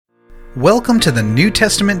Welcome to the New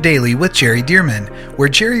Testament Daily with Jerry Dearman, where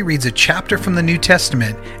Jerry reads a chapter from the New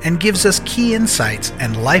Testament and gives us key insights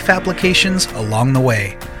and life applications along the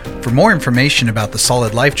way. For more information about the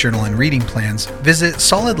Solid Life Journal and reading plans, visit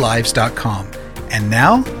solidlives.com. And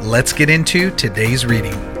now, let's get into today's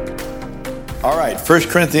reading. All right, 1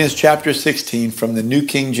 Corinthians chapter 16 from the New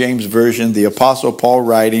King James Version, the Apostle Paul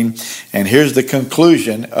writing, and here's the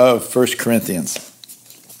conclusion of 1 Corinthians.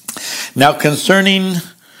 Now concerning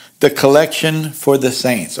the collection for the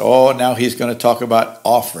saints. Now he's going to talk about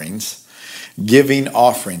offerings, giving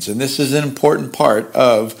offerings. And this is an important part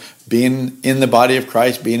of being in the body of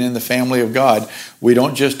Christ, being in the family of God. We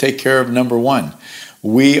don't just take care of number one.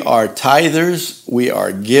 We are tithers, we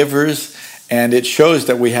are givers, and it shows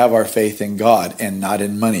that we have our faith in God and not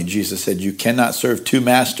in money. Jesus said, you cannot serve two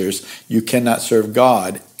masters. You cannot serve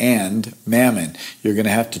God and mammon. You're going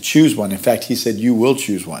to have to choose one. In fact, he said, you will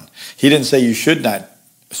choose one. He didn't say you should not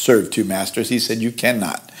serve two masters. He said you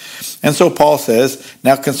cannot. And so Paul says,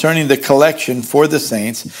 now concerning the collection for the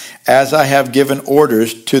saints, as I have given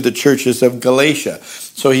orders to the churches of Galatia.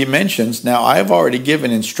 So he mentions, now I have already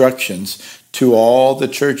given instructions to all the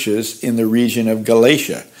churches in the region of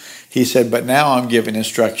Galatia. He said, but now I'm giving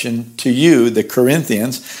instruction to you, the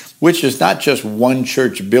Corinthians, which is not just one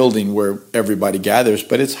church building where everybody gathers,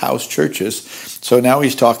 but it's house churches. So now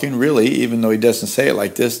he's talking really, even though he doesn't say it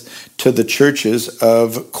like this, to the churches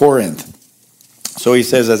of Corinth. So he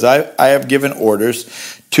says, as I have given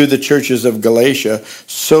orders to the churches of Galatia,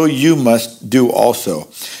 so you must do also.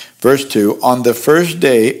 Verse 2, on the first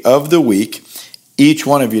day of the week, each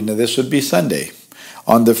one of you, now this would be Sunday,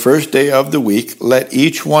 on the first day of the week, let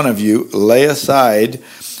each one of you lay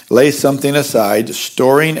something aside,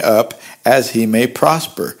 storing up as he may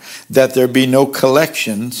prosper, that there be no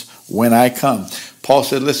collections when I come. Paul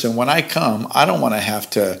said, listen, when I come, I don't want to have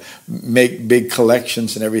to make big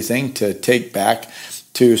collections and everything to take back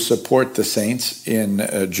to support the saints in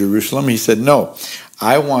Jerusalem. He said, no,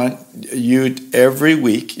 I want you every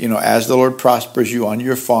week, as the Lord prospers you on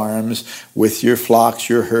your farms, with your flocks,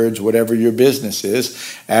 your herds, whatever your business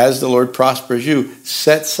is, as the Lord prospers you,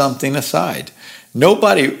 set something aside.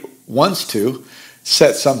 Nobody wants to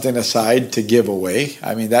set something aside to give away.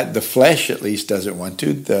 I mean, that the flesh at least doesn't want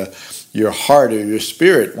to. Your heart or your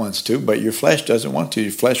spirit wants to, but your flesh doesn't want to.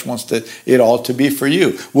 Your flesh wants it all to be for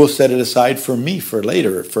you. We'll set it aside for me, for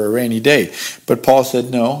later, for a rainy day. But Paul said,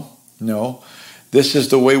 no. This is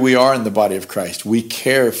the way we are in the body of Christ. We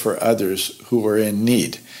care for others who are in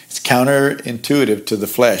need. It's counterintuitive to the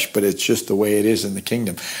flesh, but it's just the way it is in the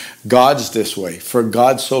kingdom. God's this way. For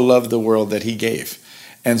God so loved the world that he gave.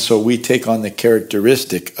 And so we take on the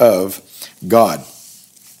characteristic of God.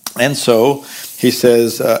 And so he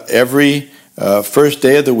says, every first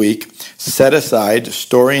day of the week, set aside,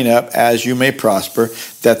 storing up as you may prosper,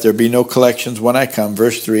 that there be no collections when I come.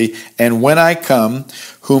 Verse 3, and when I come,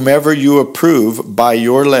 whomever you approve by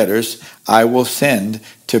your letters, I will send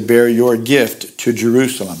to bear your gift to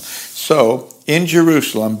Jerusalem. So in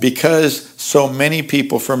Jerusalem, because so many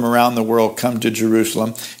people from around the world come to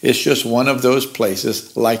Jerusalem, it's just one of those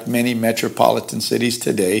places, like many metropolitan cities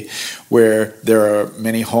today, where there are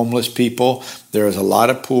many homeless people, there is a lot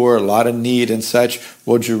of poor, a lot of need and such.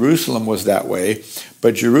 Well, Jerusalem was that way,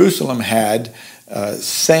 but Jerusalem had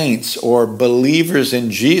saints or believers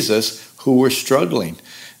in Jesus who were struggling.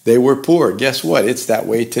 They were poor. Guess what? It's that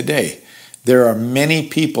way today. There are many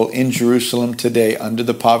people in Jerusalem today under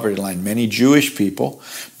the poverty line, many Jewish people,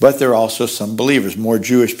 but there are also some believers, more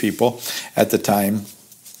Jewish people at the time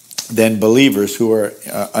than believers who are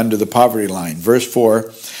under the poverty line. Verse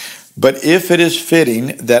 4, but if it is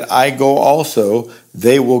fitting that I go also,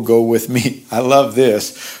 they will go with me. I love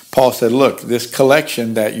this. Paul said, look, this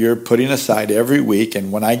collection that you're putting aside every week,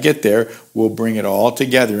 and when I get there, we'll bring it all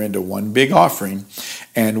together into one big offering,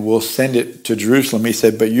 and we'll send it to Jerusalem. He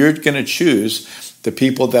said, but you're going to choose the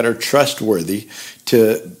people that are trustworthy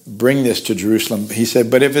to bring this to Jerusalem. He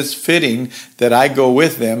said, but if it's fitting that I go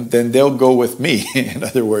with them, then they'll go with me. In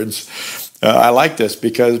other words, I like this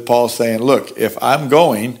because Paul's saying, look, if I'm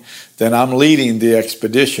going, then I'm leading the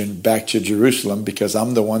expedition back to Jerusalem because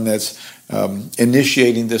I'm the one that's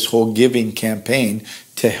initiating this whole giving campaign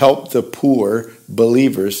to help the poor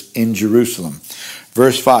believers in Jerusalem.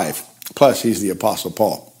 Verse 5, plus he's the Apostle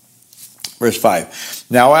Paul. Verse 5,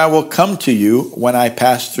 now I will come to you when I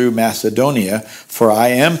pass through Macedonia, for I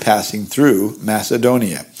am passing through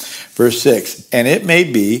Macedonia. Verse 6, and it may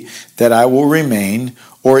be that I will remain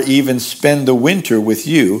or even spend the winter with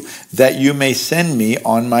you, that you may send me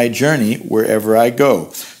on my journey wherever I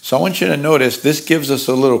go. So I want you to notice this gives us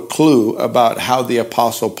a little clue about how the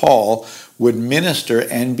Apostle Paul would minister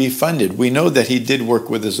and be funded. We know that he did work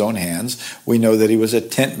with his own hands. We know that he was a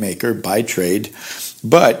tent maker by trade.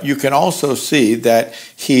 But you can also see that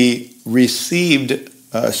he received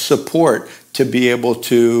support to be able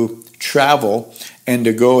to travel and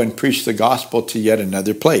to go and preach the gospel to yet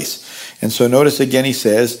another place. And so notice again he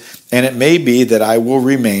says, and it may be that I will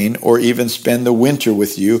remain or even spend the winter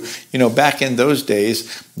with you. You know, back in those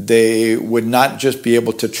days, they would not just be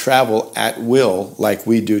able to travel at will like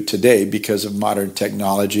we do today because of modern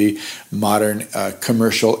technology, modern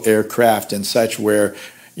commercial aircraft and such, where,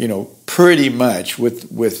 you know, pretty much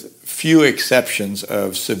with few exceptions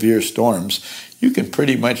of severe storms, you can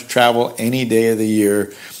pretty much travel any day of the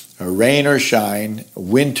year, rain or shine,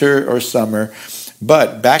 winter or summer.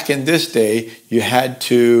 But back in this day, you had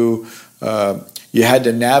to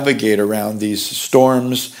navigate around these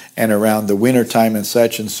storms and around the wintertime and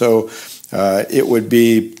such. And so it would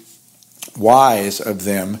be wise of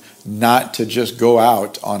them not to just go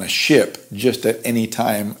out on a ship just at any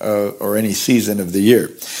time or any season of the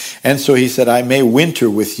year. And so he said, I may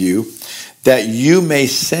winter with you, that you may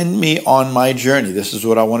send me on my journey. This is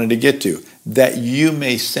what I wanted to get to. That you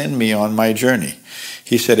may send me on my journey.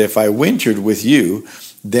 He said, if I wintered with you,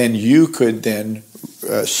 then you could then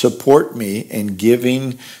support me in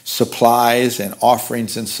giving supplies and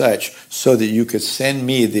offerings and such, so that you could send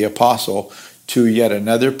me, the apostle, to yet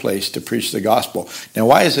another place to preach the gospel. Now,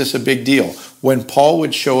 why is this a big deal? When Paul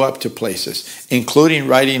would show up to places, including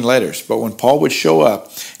writing letters, but when Paul would show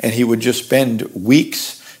up and he would just spend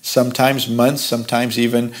weeks, sometimes months, sometimes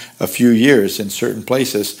even a few years in certain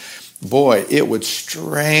places, boy, it would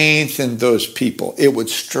strengthen those people. It would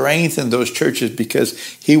strengthen those churches, because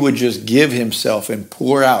he would just give himself and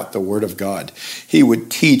pour out the word of God. He would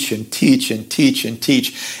teach and teach and teach and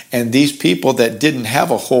teach. And these people that didn't have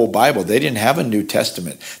a whole Bible, they didn't have a New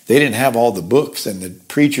Testament. They didn't have all the books and the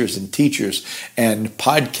preachers and teachers and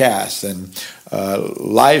podcasts and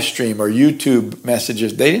live stream or YouTube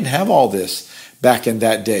messages. They didn't have all this back in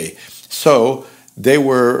that day. So they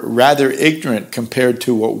were rather ignorant compared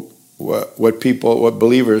to what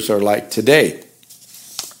believers are like today.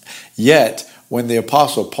 Yet, when the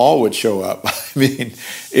Apostle Paul would show up, I mean,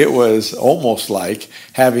 it was almost like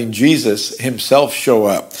having Jesus himself show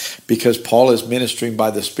up, because Paul is ministering by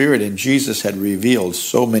the Spirit and Jesus had revealed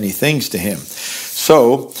so many things to him.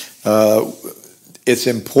 So, it's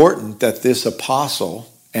important that this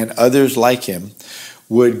apostle and others like him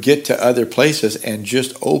would get to other places and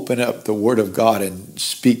just open up the Word of God and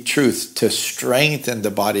speak truth to strengthen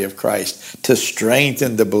the body of Christ, to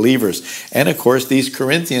strengthen the believers. And of course, these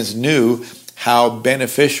Corinthians knew how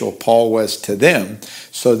beneficial Paul was to them,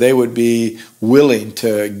 so they would be willing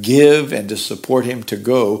to give and to support him to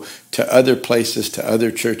go to other places, to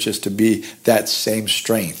other churches, to be that same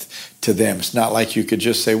strength to them. It's not like you could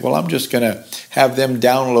just say, well, I'm just going to have them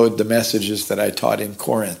download the messages that I taught in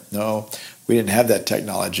Corinth. No, we didn't have that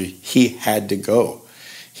technology. He had to go.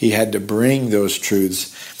 He had to bring those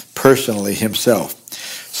truths personally himself.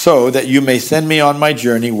 So that you may send me on my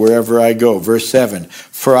journey wherever I go. Verse 7,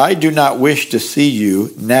 for I do not wish to see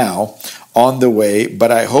you now on the way,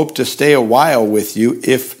 but I hope to stay a while with you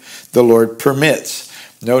if the Lord permits.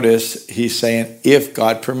 Notice he's saying, if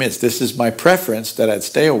God permits. This is my preference, that I'd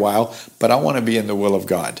stay a while, but I want to be in the will of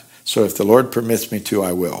God. So if the Lord permits me to,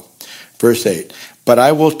 I will. Verse 8, but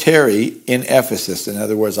I will tarry in Ephesus. In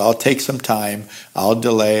other words, I'll take some time, I'll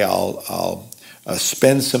delay, I'll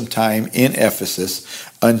spend some time in Ephesus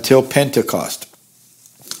until Pentecost.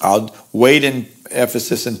 I'll wait in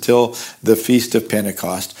Ephesus until the Feast of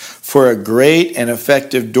Pentecost. For a great and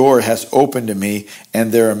effective door has opened to me,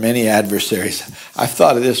 and there are many adversaries. I've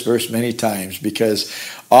thought of this verse many times, because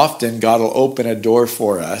often God will open a door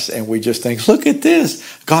for us, and we just think, look at this.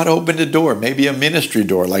 God opened a door, maybe a ministry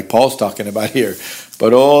door, like Paul's talking about here.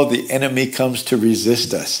 But the enemy comes to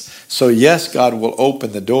resist us. So yes, God will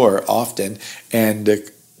open the door often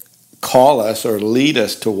and call us or lead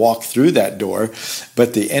us to walk through that door,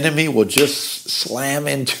 but the enemy will just slam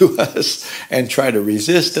into us and try to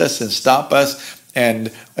resist us and stop us.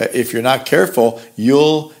 And if you're not careful,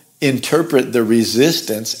 you'll interpret the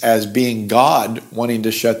resistance as being God wanting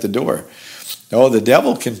to shut the door. No, the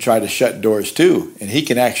devil can try to shut doors too, and he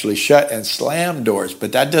can actually shut and slam doors,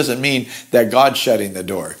 but that doesn't mean that God's shutting the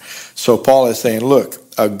door. So Paul is saying, look,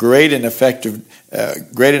 a great and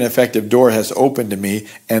effective door has opened to me,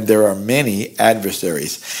 and there are many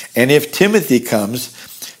adversaries. And if Timothy comes,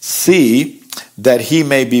 see that he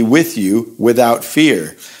may be with you without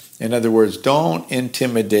fear. In other words, don't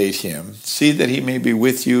intimidate him. See that he may be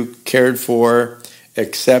with you, cared for,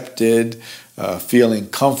 accepted, feeling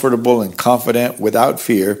comfortable and confident without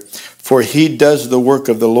fear, for he does the work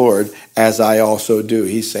of the Lord as I also do.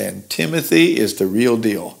 He's saying Timothy is the real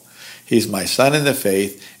deal. He's my son in the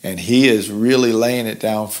faith, and he is really laying it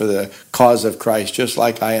down for the cause of Christ, just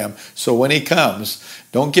like I am. So when he comes,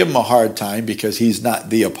 don't give him a hard time because he's not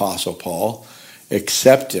the Apostle Paul.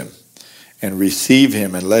 Accept him and receive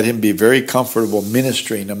him and let him be very comfortable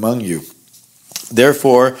ministering among you.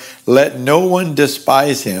 Therefore, let no one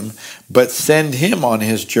despise him, but send him on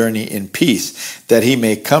his journey in peace, that he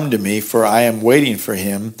may come to me, for I am waiting for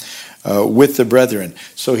him with the brethren.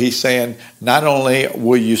 So he's saying, not only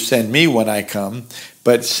will you send me when I come,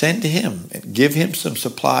 but send him, and give him some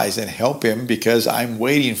supplies and help him, because I'm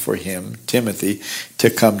waiting for him, Timothy, to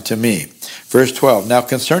come to me. Verse 12, now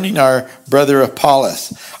concerning our brother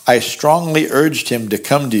Apollos, I strongly urged him to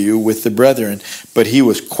come to you with the brethren, but he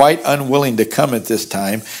was quite unwilling to come at this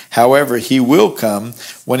time. However, he will come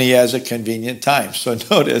when he has a convenient time. So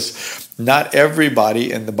notice, not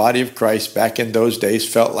everybody in the body of Christ back in those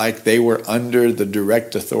days felt like they were under the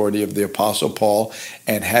direct authority of the Apostle Paul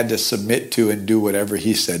and had to submit to and do whatever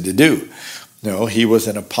he said to do. No, he was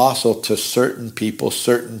an apostle to certain people,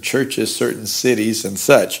 certain churches, certain cities and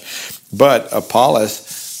such. But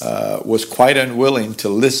Apollos was quite unwilling to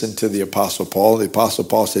listen to the Apostle Paul. The Apostle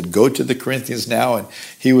Paul said, go to the Corinthians now, and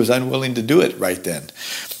he was unwilling to do it right then.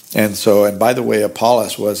 And so, and by the way,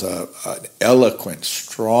 Apollos was an eloquent,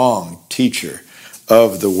 strong teacher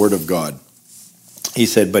of the Word of God. He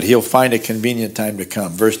said, but he'll find a convenient time to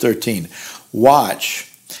come. Verse 13,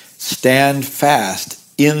 watch, stand fast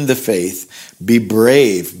in the faith, be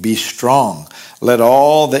brave, be strong. Let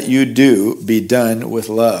all that you do be done with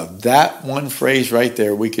love. That one phrase right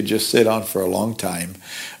there, we could just sit on for a long time,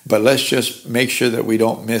 but let's just make sure that we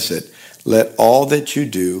don't miss it. Let all that you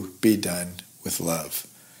do be done with love.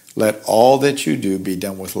 Let all that you do be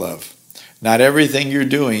done with love. Not everything you're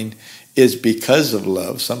doing is because of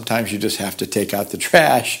love. Sometimes you just have to take out the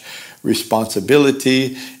trash,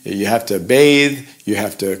 responsibility, you have to bathe, you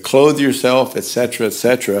have to clothe yourself, etc.,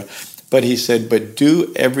 etc. But he said, but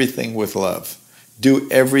do everything with love. Do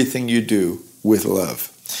everything you do with love.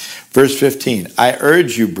 Verse 15, I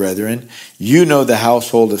urge you, brethren, you know the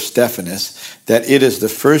household of Stephanas, that it is the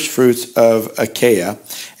first fruits of Achaia,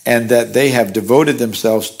 and that they have devoted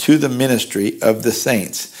themselves to the ministry of the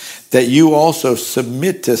saints, that you also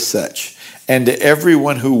submit to such, and to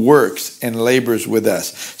everyone who works and labors with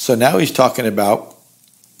us. So now he's talking about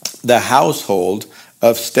the household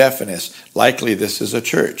of Stephanas. Likely this is a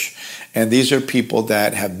church. And these are people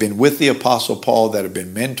that have been with the Apostle Paul, that have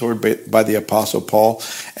been mentored by the Apostle Paul.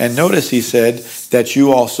 And notice he said that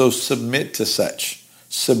you also submit to such.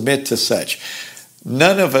 Submit to such.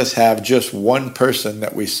 None of us have just one person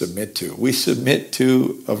that we submit to. We submit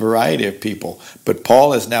to a variety of people. But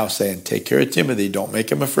Paul is now saying, take care of Timothy. Don't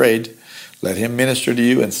make him afraid. Let him minister to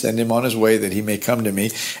you and send him on his way that he may come to me.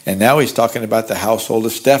 And now he's talking about the household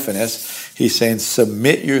of Stephanas. He's saying,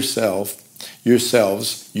 submit yourselves,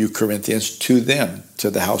 you Corinthians, to them, to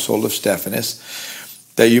the household of Stephanas,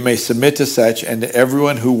 that you may submit to such, and to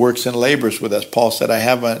everyone who works and labors with us. Paul said, I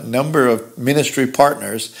have a number of ministry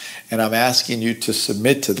partners, and I'm asking you to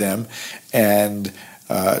submit to them and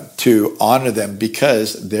to honor them,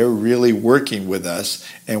 because they're really working with us,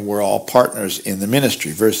 and we're all partners in the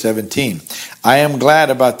ministry. Verse 17, I am glad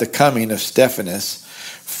about the coming of Stephanas,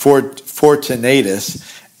 Fortunatus,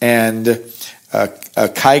 and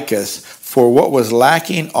Achaicus, for what was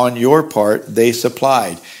lacking on your part, they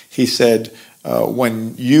supplied. He said,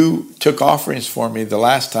 when you took offerings for me the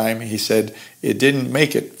last time, he said, it didn't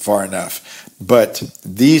make it far enough. But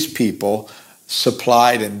these people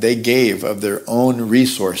supplied, and they gave of their own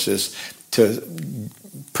resources to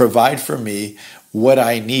provide for me what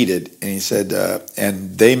I needed. And he said,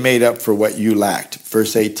 and they made up for what you lacked.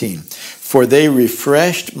 Verse 18, for they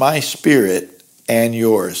refreshed my spirit and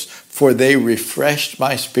yours. For they refreshed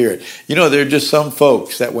my spirit. You know, there are just some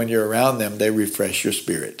folks that when you're around them, they refresh your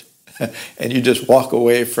spirit. And you just walk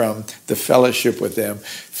away from the fellowship with them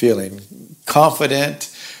feeling confident,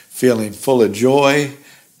 feeling full of joy,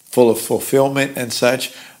 full of fulfillment and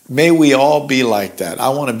such. May we all be like that. I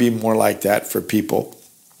want to be more like that for people.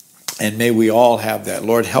 And may we all have that.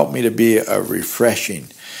 Lord, help me to be a refreshing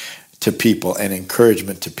to people and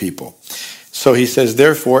encouragement to people. So he says,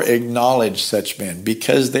 therefore, acknowledge such men.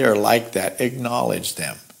 Because they are like that, acknowledge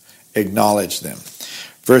them. Acknowledge them.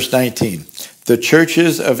 Verse 19, the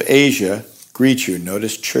churches of Asia greet you.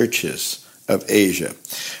 Notice churches of Asia.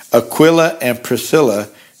 Aquila and Priscilla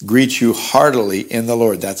greet you heartily in the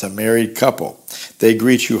Lord. That's a married couple. They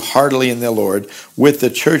greet you heartily in the Lord with the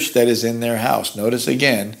church that is in their house. Notice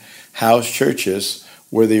again, house churches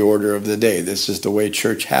were the order of the day. This is the way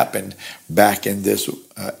church happened back in this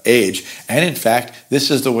age. And in fact,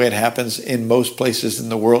 this is the way it happens in most places in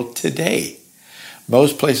the world today.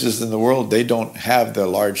 Most places in the world, they don't have the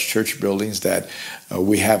large church buildings that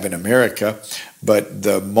we have in America, but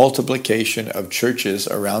the multiplication of churches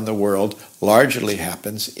around the world largely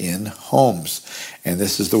happens in homes. And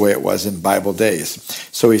this is the way it was in Bible days.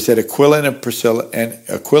 So he said Aquila and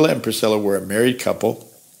Priscilla were a married couple,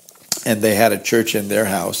 and they had a church in their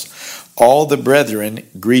house. All the brethren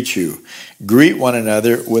greet you. Greet one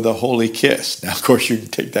another with a holy kiss. Now, of course, you can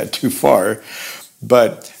take that too far,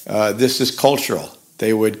 but this is cultural.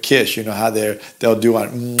 They would kiss. You know how they'll do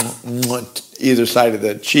on either side of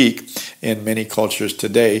the cheek in many cultures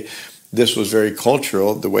today. This was very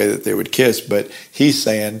cultural, the way that they would kiss. But he's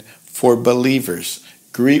saying, for believers,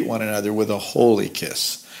 greet one another with a holy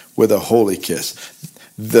kiss. With a holy kiss.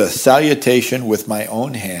 The salutation with my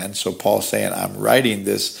own hand. So Paul's saying, I'm writing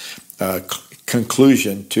this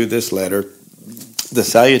conclusion to this letter. The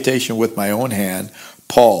salutation with my own hand.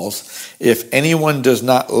 Paul's, if anyone does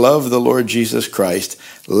not love the Lord Jesus Christ,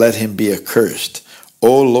 let him be accursed.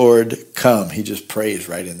 O Lord, come. He just prays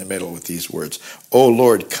right in the middle with these words. O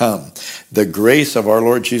Lord, come. The grace of our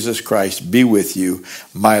Lord Jesus Christ be with you.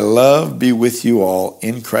 My love be with you all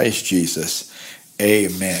in Christ Jesus.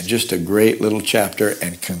 Amen. Just a great little chapter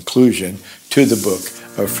and conclusion to the book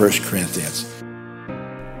of 1 Corinthians.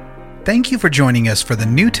 Thank you for joining us for the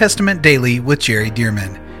New Testament Daily with Jerry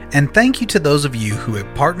Dirmann. And thank you to those of you who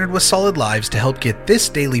have partnered with Solid Lives to help get this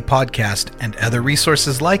daily podcast and other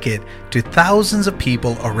resources like it to thousands of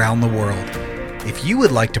people around the world. If you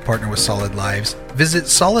would like to partner with Solid Lives, visit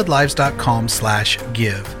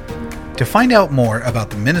solidlives.com/give. To find out more about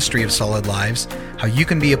the ministry of Solid Lives, how you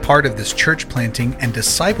can be a part of this church planting and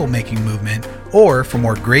disciple-making movement, or for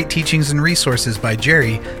more great teachings and resources by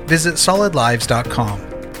Jerry, visit solidlives.com.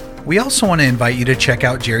 We also want to invite you to check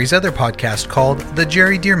out Jerry's other podcast called The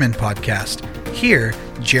Jerry Dirmann Podcast. Here,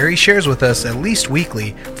 Jerry shares with us at least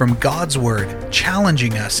weekly from God's Word,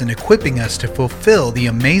 challenging us and equipping us to fulfill the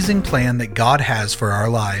amazing plan that God has for our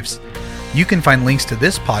lives. You can find links to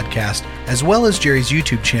this podcast as well as Jerry's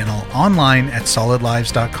YouTube channel online at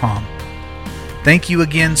solidlives.com. Thank you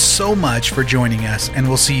again so much for joining us, and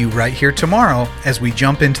we'll see you right here tomorrow as we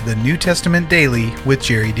jump into the New Testament Daily with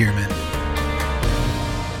Jerry Dirmann.